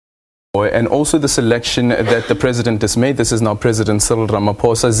And also the selection that the president has made. This is now President Cyril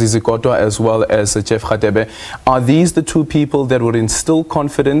Ramaphosa, Zizi Kodwa, as well as Jeff Radebe. Are these the two people that would instill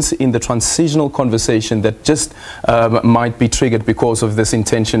confidence in the transitional conversation that just might be triggered because of this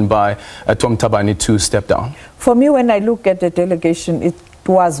intention by Tom Thabane to step down? For me, when I look at the delegation, it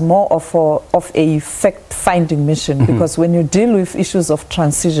was more of a fact-finding mission, because when you deal with issues of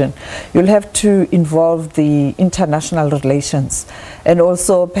transition, you'll have to involve the international relations and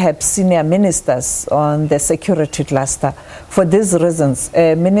also perhaps senior ministers on the security cluster. For these reasons,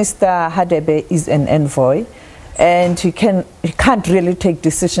 Minister Radebe is an envoy, and he can't really take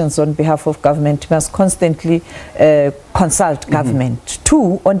decisions on behalf of government. He must constantly consult government.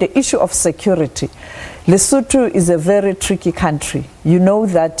 Two, on the issue of security, Lesotho is a very tricky country. You know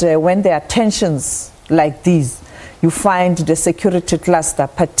that when there are tensions like these, you find the security cluster,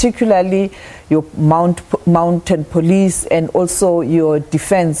 particularly your mountain police and also your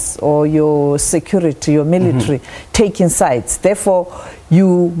defense or your security, your military, taking sides. Therefore,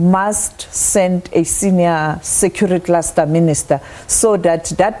 you must send a senior security cluster minister so that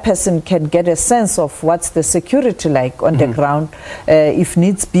that person can get a sense of what's the security like on the ground, if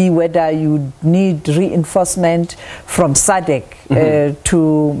needs be, whether you need reinforcement from SADC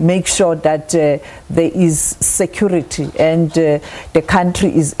to make sure that there is security and the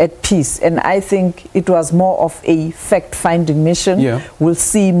country is at peace. And I think it was more of a fact-finding mission. We'll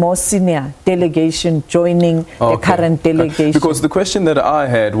see more senior delegation joining the current delegation. Because the question that I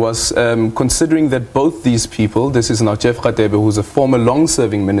had was, considering that both these people, this is now Jeff Radebe, who's a former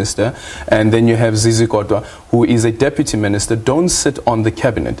long-serving minister, and then you have Zizi Kodwa, who is a deputy minister, don't sit on the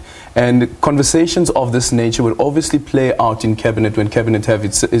cabinet. And conversations of this nature will obviously play out in cabinet when cabinet have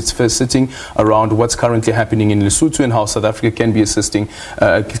its first sitting around what's currently happening in Lesotho and how South Africa can be assisting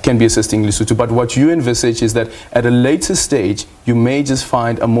Lesotho. But what you envisage is that at a later stage, you may just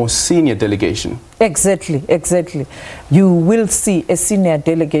find a more senior delegation. Exactly, exactly. You will see a senior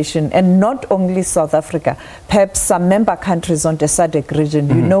delegation, and not only South Africa, perhaps some member countries on the SADC region.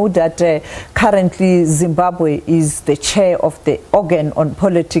 You know that currently Zimbabwe is the chair of the organ on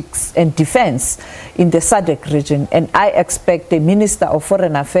politics and defense in the SADC region, and I expect the Minister of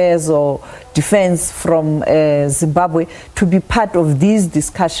Foreign Affairs or Defense from Zimbabwe to be part of these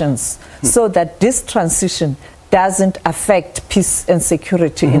discussions so that this transition doesn't affect peace and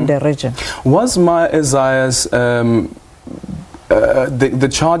security in the region. Was Maesaiah's the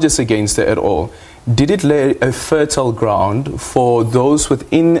charges against her at all, did it lay a fertile ground for those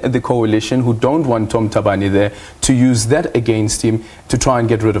within the coalition who don't want Tom Thabane there to use that against him to try and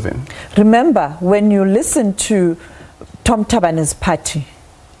get rid of him? Remember, when you listen to Tom Thabane's party,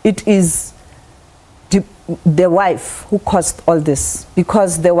 it is the wife who caused all this,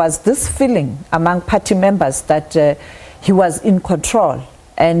 because there was this feeling among party members that he was in control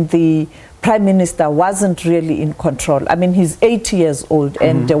and the prime minister wasn't really in control. I mean, he's 80 years old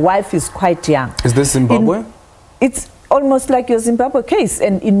and the wife is quite young. Is this Zimbabwe? It's almost like your Zimbabwe case,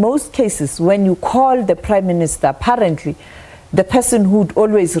 and in most cases when you call the prime minister, apparently the person who would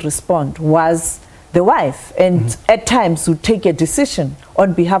always respond was the wife, and at times would take a decision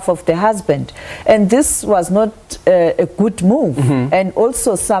on behalf of the husband. And this was not a good move. And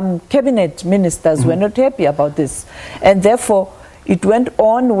also some cabinet ministers were not happy about this. And therefore, it went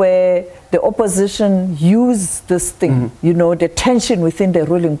on where the opposition used this thing, you know, the tension within the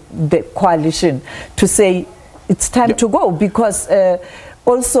ruling coalition to say it's time to go, because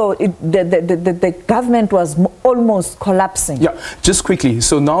also the government was almost collapsing. Just quickly,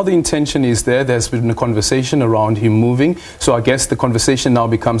 so now the intention is there's been a conversation around him moving, so I guess the conversation now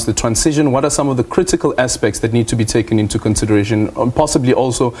becomes the transition. What are some of the critical aspects that need to be taken into consideration, possibly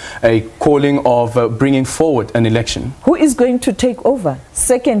also a calling of bringing forward an election? Who is going to take over?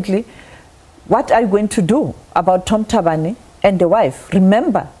 Secondly, what are you going to do about Tom Thabane and the wife?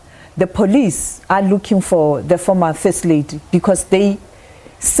 Remember, the police are looking for the former First Lady because they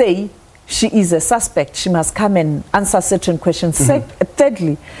say she is a suspect. She must come and answer certain questions.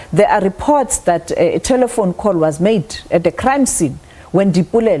 Thirdly, there are reports that a telephone call was made at the crime scene when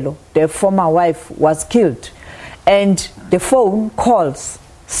Lipolelo, the former wife, was killed. And the phone calls,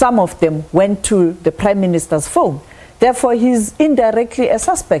 some of them went to the Prime Minister's phone. Therefore, he's indirectly a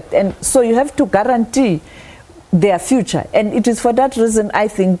suspect. And so you have to guarantee their future. And it is for that reason I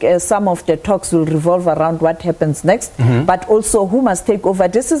think some of the talks will revolve around what happens next, but also who must take over.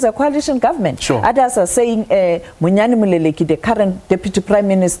 This is a coalition government. Others are saying Munyani Muleleki, the current deputy prime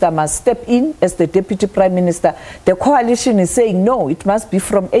minister, must step in as the deputy prime minister. The coalition is saying no, it must be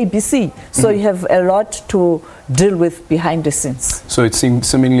from ABC. So you have a lot to deal with behind the scenes. So it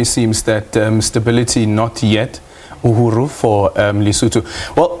seemingly seems that stability not yet uhuru for Lesotho.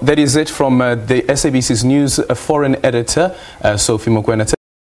 Well, that is it from the SABC's news foreign editor, Sophie Mokoena.